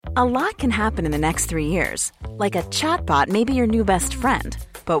A lot can happen in the next 3 years. Like a chatbot may be your new best friend.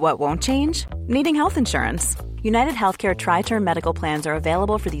 But what won't change? Needing health insurance. United Healthcare Tri-Term Medical Plans are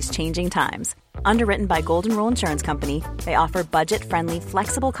available for these changing times. Underwritten by Golden Rule Insurance Company, they offer budget-friendly,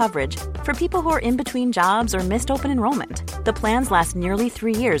 flexible coverage for people who are in between jobs or missed open enrollment. The plans last nearly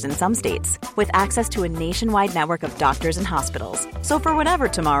 3 years in some states, with access to a nationwide network of doctors and hospitals. So for whatever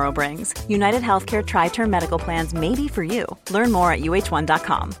tomorrow brings, United Healthcare Tri-Term Medical Plans may be for you. Learn more at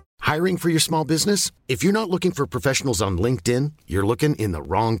uh1.com. Hiring for your small business? If you're not looking for professionals on LinkedIn, you're looking in the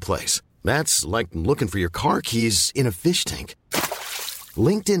wrong place. That's like looking for your car keys in a fish tank.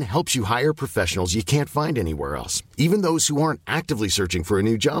 LinkedIn helps you hire professionals you can't find anywhere else, even those who aren't actively searching for a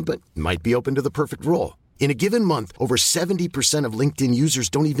new job but might be open to the perfect role. In a given month, over 70% of LinkedIn users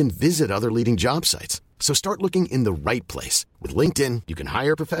don't even visit other leading job sites. So start looking in the right place. With LinkedIn, you can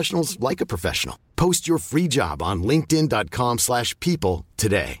hire professionals like a professional. Post your free job on linkedin.com/people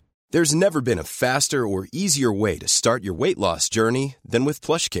today. There's never been a faster or easier way to start your weight loss journey than with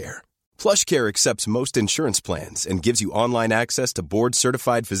PlushCare. PlushCare accepts most insurance plans and gives you online access to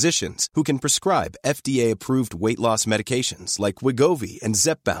board-certified physicians who can prescribe FDA-approved weight loss medications like Wegovy and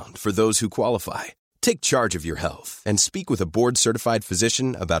Zepbound for those who qualify. Take charge of your health and speak with a board-certified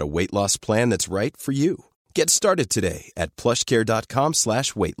physician about a weight loss plan that's right for you. Get started today at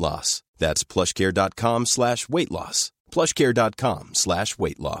plushcare.com/weight loss. That's plushcare.com/weight loss.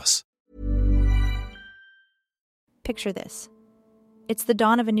 plushcare.com/weight loss. Picture this. It's the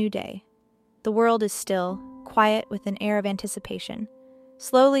dawn of a new day. The world is still, quiet with an air of anticipation.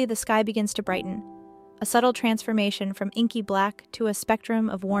 Slowly, the sky begins to brighten, a subtle transformation from inky black to a spectrum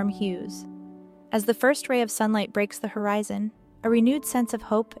of warm hues. As the first ray of sunlight breaks the horizon, a renewed sense of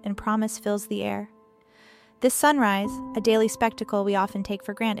hope and promise fills the air. This sunrise, a daily spectacle we often take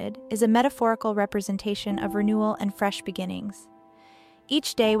for granted, is a metaphorical representation of renewal and fresh beginnings.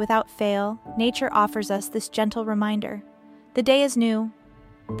 Each day, without fail, nature offers us this gentle reminder. The day is new.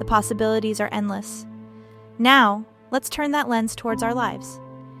 The possibilities are endless. Now, let's turn that lens towards our lives.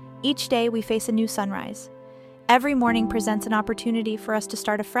 Each day, we face a new sunrise. Every morning presents an opportunity for us to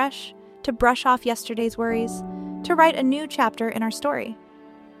start afresh, to brush off yesterday's worries, to write a new chapter in our story.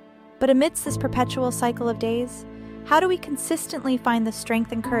 But amidst this perpetual cycle of days, how do we consistently find the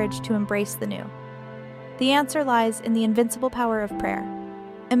strength and courage to embrace the new? The answer lies in the invincible power of prayer.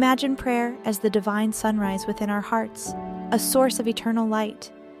 Imagine prayer as the divine sunrise within our hearts, a source of eternal light,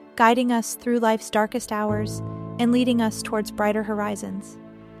 guiding us through life's darkest hours and leading us towards brighter horizons.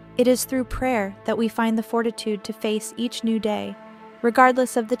 It is through prayer that we find the fortitude to face each new day,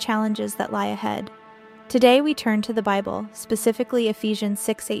 regardless of the challenges that lie ahead. Today we turn to the Bible, specifically Ephesians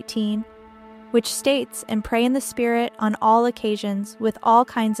 6:18, which states, "And pray in the Spirit on all occasions with all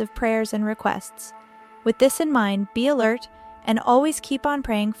kinds of prayers and requests. With this in mind, be alert and always keep on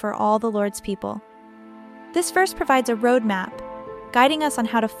praying for all the Lord's people." This verse provides a roadmap, guiding us on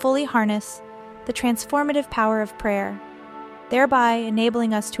how to fully harness the transformative power of prayer, thereby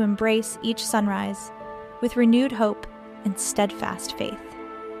enabling us to embrace each sunrise with renewed hope and steadfast faith.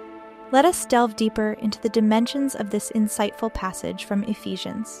 Let us delve deeper into the dimensions of this insightful passage from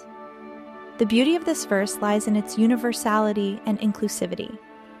Ephesians. The beauty of this verse lies in its universality and inclusivity.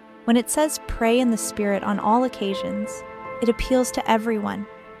 When it says pray in the Spirit on all occasions, it appeals to everyone,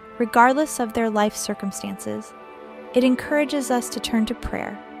 regardless of their life circumstances. It encourages us to turn to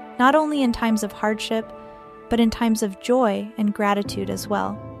prayer, not only in times of hardship, but in times of joy and gratitude as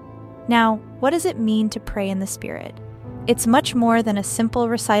well. Now, what does it mean to pray in the Spirit? It's much more than a simple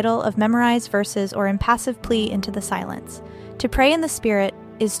recital of memorized verses or impassive plea into the silence. To pray in the Spirit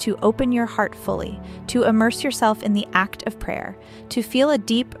is to open your heart fully, to immerse yourself in the act of prayer, to feel a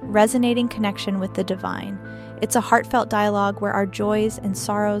deep, resonating connection with the divine. It's a heartfelt dialogue where our joys and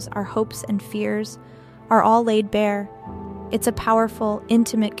sorrows, our hopes and fears are all laid bare. It's a powerful,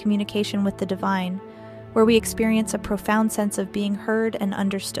 intimate communication with the divine, where we experience a profound sense of being heard and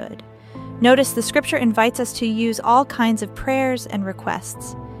understood. Notice the scripture invites us to use all kinds of prayers and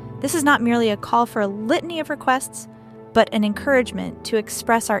requests. This is not merely a call for a litany of requests, but an encouragement to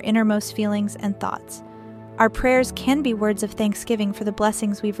express our innermost feelings and thoughts. Our prayers can be words of thanksgiving for the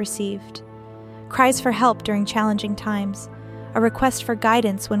blessings we've received, cries for help during challenging times, a request for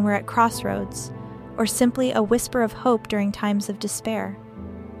guidance when we're at crossroads, or simply a whisper of hope during times of despair.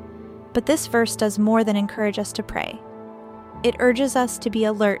 But this verse does more than encourage us to pray. It urges us to be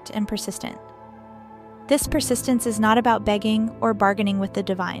alert and persistent. This persistence is not about begging or bargaining with the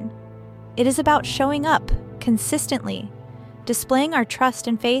divine. It is about showing up consistently, displaying our trust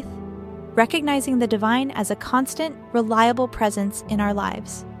and faith, recognizing the divine as a constant, reliable presence in our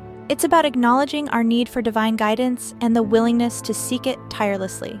lives. It's about acknowledging our need for divine guidance and the willingness to seek it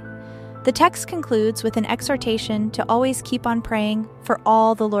tirelessly. The text concludes with an exhortation to always keep on praying for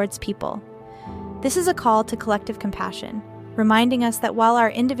all the Lord's people. This is a call to collective compassion, reminding us that while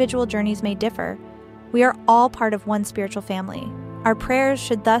our individual journeys may differ, we are all part of one spiritual family. Our prayers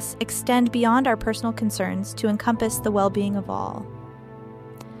should thus extend beyond our personal concerns to encompass the well-being of all.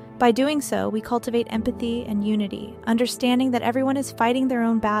 By doing so, we cultivate empathy and unity, understanding that everyone is fighting their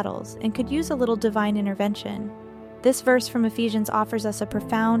own battles and could use a little divine intervention. This verse from Ephesians offers us a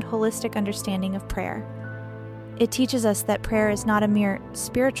profound, holistic understanding of prayer. It teaches us that prayer is not a mere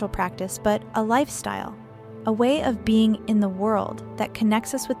spiritual practice, but a lifestyle, a way of being in the world that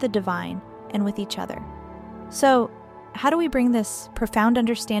connects us with the divine and with each other. So, how do we bring this profound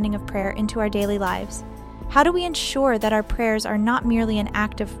understanding of prayer into our daily lives? How do we ensure that our prayers are not merely an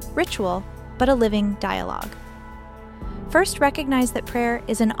act of ritual, but a living dialogue? First, recognize that prayer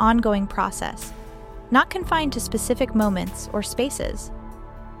is an ongoing process, not confined to specific moments or spaces.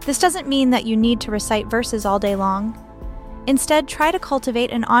 This doesn't mean that you need to recite verses all day long. Instead, try to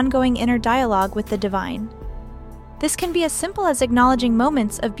cultivate an ongoing inner dialogue with the divine. This can be as simple as acknowledging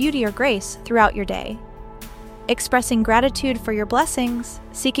moments of beauty or grace throughout your day, expressing gratitude for your blessings,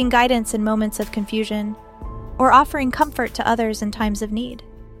 seeking guidance in moments of confusion, or offering comfort to others in times of need.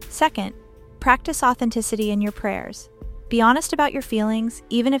 Second, practice authenticity in your prayers. Be honest about your feelings,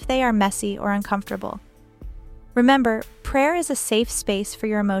 even if they are messy or uncomfortable. Remember, prayer is a safe space for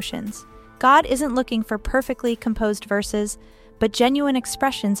your emotions. God isn't looking for perfectly composed verses, but genuine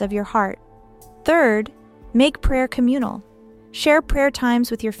expressions of your heart. Third, make prayer communal. Share prayer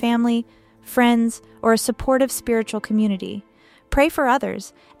times with your family, friends, or a supportive spiritual community. Pray for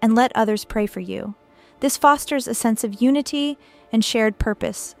others, and let others pray for you. This fosters a sense of unity and shared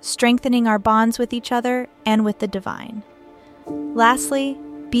purpose, strengthening our bonds with each other and with the divine. Lastly,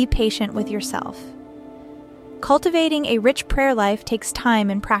 be patient with yourself. Cultivating a rich prayer life takes time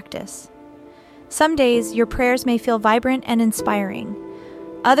and practice. Some days, your prayers may feel vibrant and inspiring.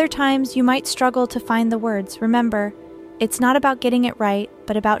 Other times, you might struggle to find the words. Remember, it's not about getting it right,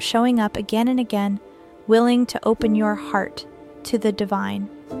 but about showing up again and again, willing to open your heart to the divine.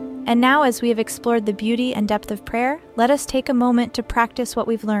 And now, as we have explored the beauty and depth of prayer, let us take a moment to practice what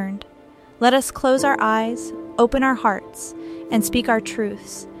we've learned. Let us close our eyes, open our hearts, and speak our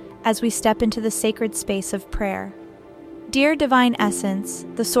truths as we step into the sacred space of prayer. Dear Divine Essence,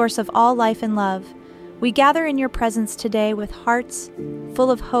 the source of all life and love, we gather in your presence today with hearts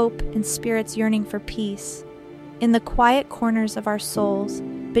full of hope and spirits yearning for peace. In the quiet corners of our souls,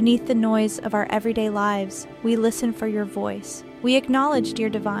 beneath the noise of our everyday lives, we listen for your voice. We acknowledge, dear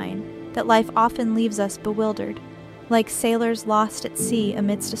Divine, that life often leaves us bewildered, like sailors lost at sea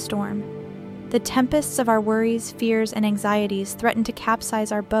amidst a storm. The tempests of our worries, fears, and anxieties threaten to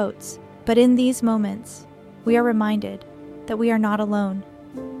capsize our boats, but in these moments, we are reminded that we are not alone.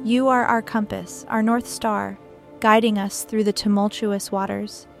 You are our compass, our North Star, guiding us through the tumultuous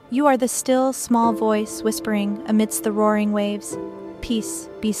waters. You are the still, small voice whispering amidst the roaring waves, "Peace,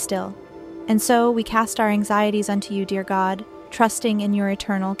 be still." And so we cast our anxieties unto you, dear God, trusting in your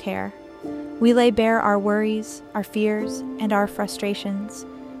eternal care. We lay bare our worries, our fears, and our frustrations.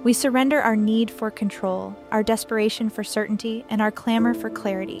 We surrender our need for control, our desperation for certainty, and our clamor for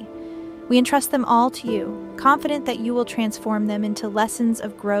clarity. We entrust them all to you, confident that you will transform them into lessons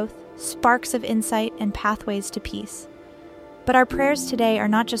of growth, sparks of insight, and pathways to peace. But our prayers today are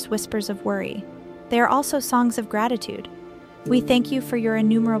not just whispers of worry. They are also songs of gratitude. We thank you for your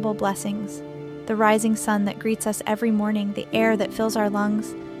innumerable blessings, the rising sun that greets us every morning, the air that fills our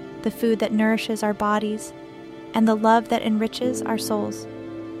lungs, the food that nourishes our bodies, and the love that enriches our souls.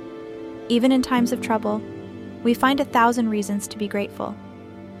 Even in times of trouble, we find 1,000 reasons to be grateful.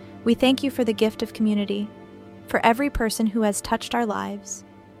 We thank you for the gift of community, for every person who has touched our lives,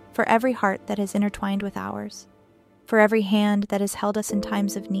 for every heart that has intertwined with ours, for every hand that has held us in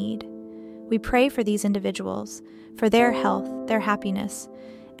times of need. We pray for these individuals, for their health, their happiness,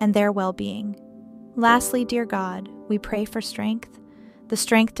 and their well-being. Lastly, dear God, we pray for strength, the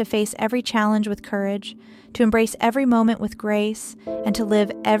strength to face every challenge with courage, to embrace every moment with grace, and to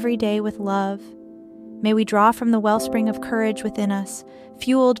live every day with love. May we draw from the wellspring of courage within us,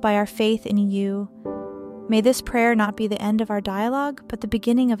 fueled by our faith in you. May this prayer not be the end of our dialogue, but the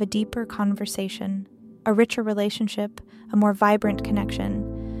beginning of a deeper conversation, a richer relationship, a more vibrant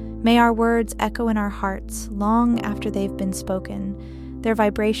connection. May our words echo in our hearts long after they've been spoken, their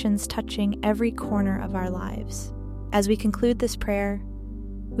vibrations touching every corner of our lives. As we conclude this prayer,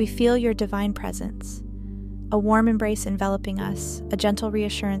 we feel your divine presence, a warm embrace enveloping us, a gentle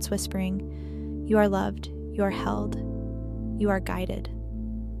reassurance whispering, "You are loved, you are held, you are guided."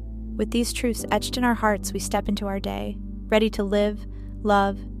 with these truths etched in our hearts, we step into our day, ready to live,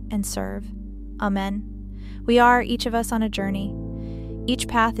 love, and serve. Amen. We are, each of us, on a journey. Each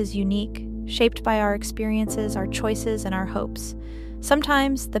path is unique, shaped by our experiences, our choices, and our hopes.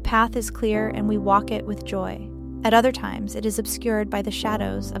 Sometimes the path is clear and we walk it with joy. At other times, it is obscured by the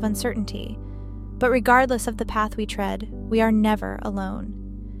shadows of uncertainty. But regardless of the path we tread, we are never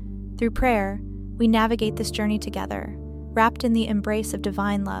alone. Through prayer, we navigate this journey together, wrapped in the embrace of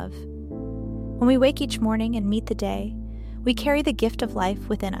divine love. When we wake each morning and meet the day, we carry the gift of life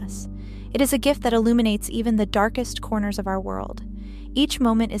within us. It is a gift that illuminates even the darkest corners of our world. Each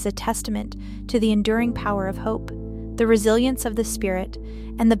moment is a testament to the enduring power of hope, the resilience of the spirit,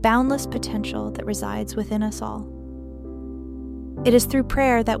 and the boundless potential that resides within us all. It is through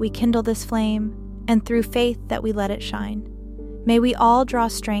prayer that we kindle this flame, and through faith that we let it shine. May we all draw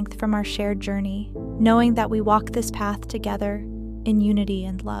strength from our shared journey, knowing that we walk this path together in unity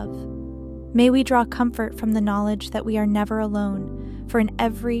and love. May we draw comfort from the knowledge that we are never alone, for in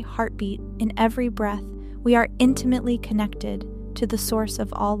every heartbeat, in every breath, we are intimately connected to the source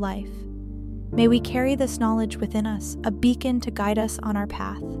of all life. May we carry this knowledge within us, a beacon to guide us on our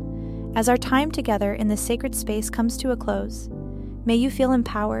path. As our time together in this sacred space comes to a close, may you feel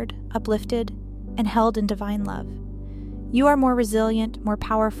empowered, uplifted, and held in divine love. You are more resilient, more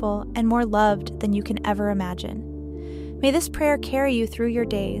powerful, and more loved than you can ever imagine. May this prayer carry you through your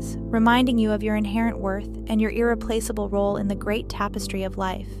days, reminding you of your inherent worth and your irreplaceable role in the great tapestry of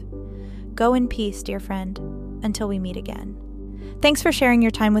life. Go in peace, dear friend, until we meet again. Thanks for sharing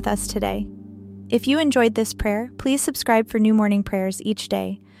your time with us today. If you enjoyed this prayer, please subscribe for new morning prayers each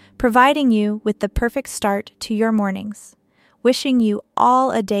day, providing you with the perfect start to your mornings. Wishing you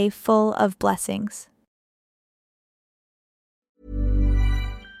all a day full of blessings.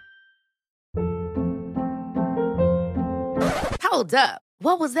 Hold up.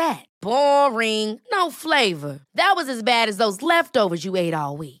 What was that? Boring. No flavor. That was as bad as those leftovers you ate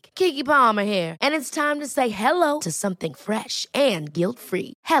all week. Keke Palmer here, and it's time to say hello to something fresh and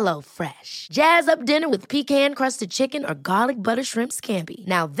guilt-free. HelloFresh. Jazz up dinner with pecan-crusted chicken or garlic butter shrimp scampi.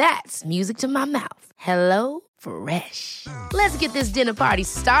 Now that's music to my mouth. HelloFresh. Let's get this dinner party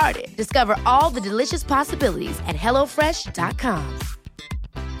started. Discover all the delicious possibilities at HelloFresh.com.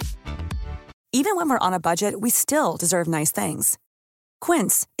 Even when we're on a budget, we still deserve nice things.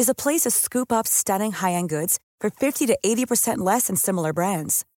 Quince is a place to scoop up stunning high-end goods for 50 to 80% less than similar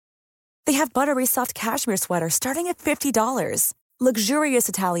brands. They have buttery soft cashmere sweaters starting at $50, luxurious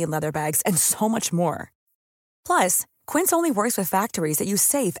Italian leather bags, and so much more. Plus, Quince only works with factories that use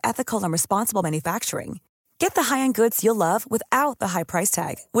safe, ethical, and responsible manufacturing. Get the high-end goods you'll love without the high price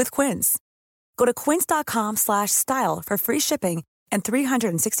tag with Quince. Go to quince.com/style for free shipping and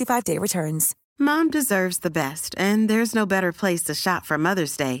 365-day returns. Mom deserves the best, and there's no better place to shop for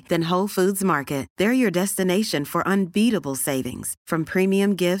Mother's Day than Whole Foods Market. They're your destination for unbeatable savings, from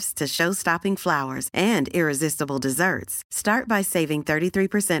premium gifts to show-stopping flowers and irresistible desserts. Start by saving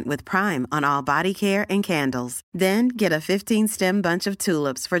 33% with Prime on all body care and candles. Then get a 15-stem bunch of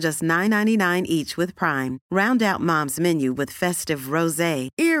tulips for just $9.99 each with Prime. Round out Mom's menu with festive rosé,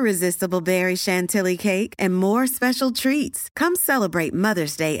 irresistible berry chantilly cake, and more special treats. Come celebrate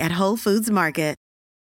Mother's Day at Whole Foods Market.